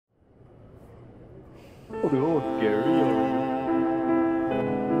Oh, they're all scary.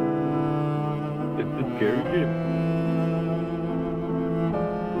 It's a scary game.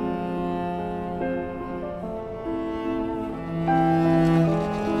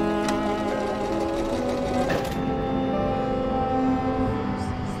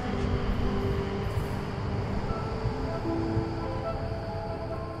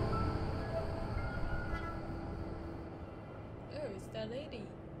 Oh, it's that lady.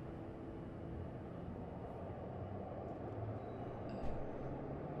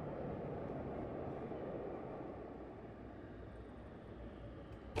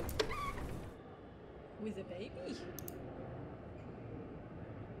 With a baby?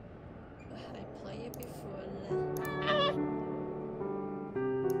 I played it before.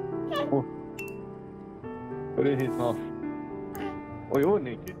 Oh. Put it in his mouth. Oh, you're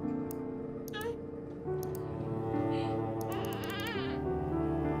naked.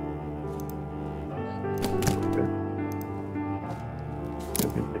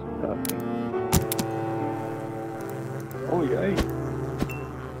 Oh, yay.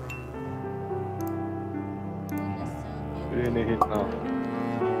 Put it in his mouth.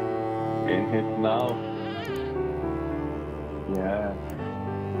 In his mouth. Yeah.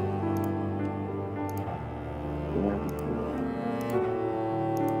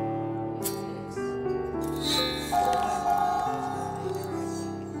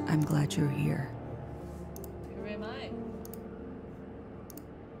 I'm glad you're here. Who am I?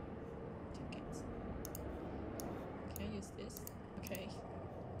 Tickets. Can I use this? Okay.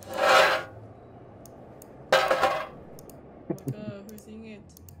 Oh my god, who's in it?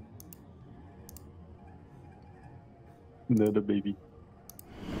 Another baby.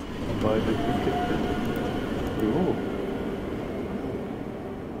 Buy the ticket. Oh.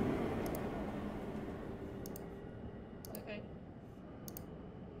 Okay.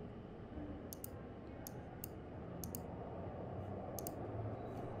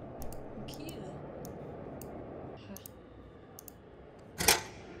 Cute.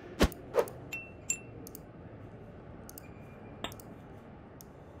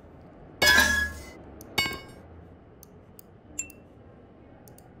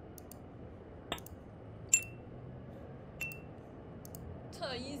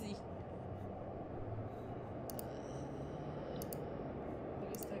 Easy.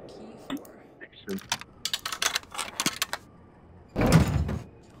 What is that key for?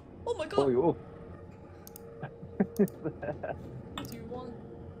 Oh my god! Oh, yo. What do you want?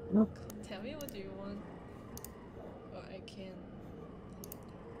 No. Tell me, what do you want? Or I can.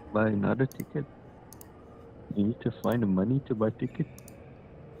 Buy another ticket. You need to find the money to buy ticket.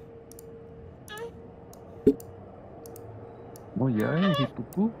 Oh yeah, he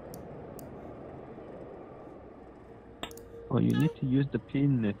poo-poo. Oh, you need to use the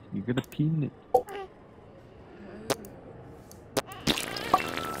pin. You gotta pin it.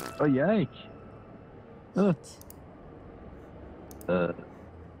 Oh yike. Oh.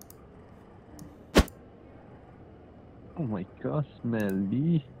 Oh my god,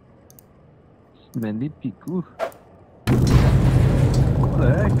 smelly. Smelly piku. What the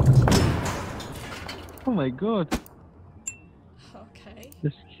heck? Oh my god. Okay.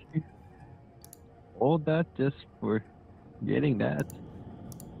 Just all that just for getting that.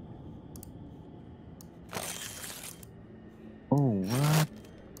 Oh what?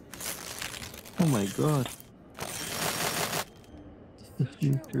 Oh my god. The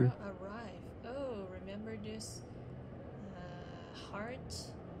future will arrive. Oh, remember this? Heart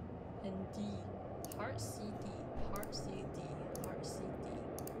and D. Heart CD. Heart CD. Heart CD.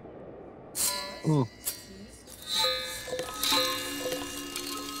 Oh.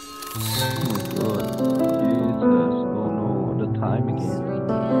 Oh my god. Jesus. Oh no, the time again.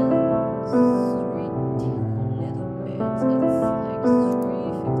 310. 310 little bits. It's like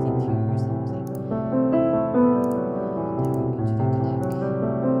 3:52 or something. Then we go to the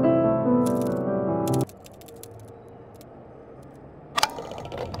clock.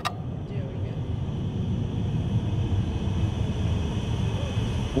 There we go.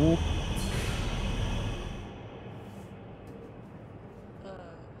 Oh.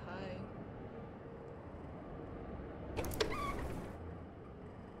 Hi.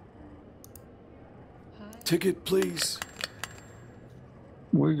 Hi. Ticket, please.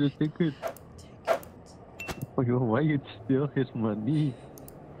 Where's the ticket? Ticket. Oh, yo, why you steal his money?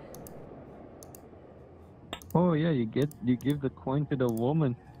 Oh yeah, you give the coin to the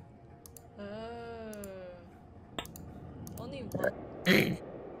woman. Only one.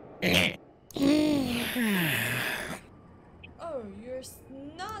 Oh, you're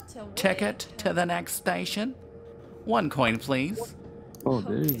not a Ticket to the next station. 1 coin, please. Oh,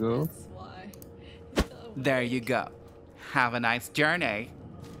 there you go. That's why. He's not There you go. Have a nice journey.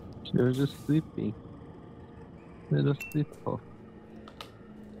 You're just sleepy. Little sleepo.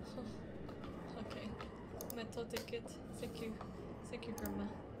 Okay. Metal ticket. Thank you. Thank you, Grandma.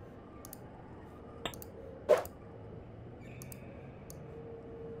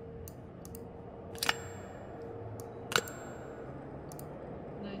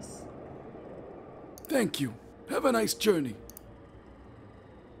 Nice. Thank you. Have a nice journey.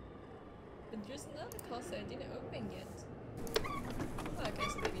 But there's another closet I didn't open yet. Oh, okay,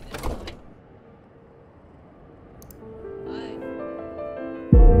 so maybe next time. Bye.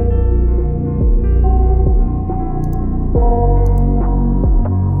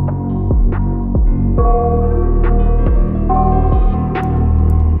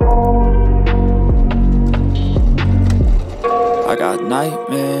 I got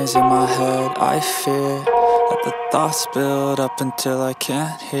nightmares in my head, I fear that the thoughts build up until I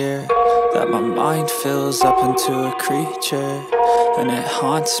can't hear, that my mind fills up into a creature, and it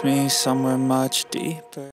haunts me somewhere much deeper.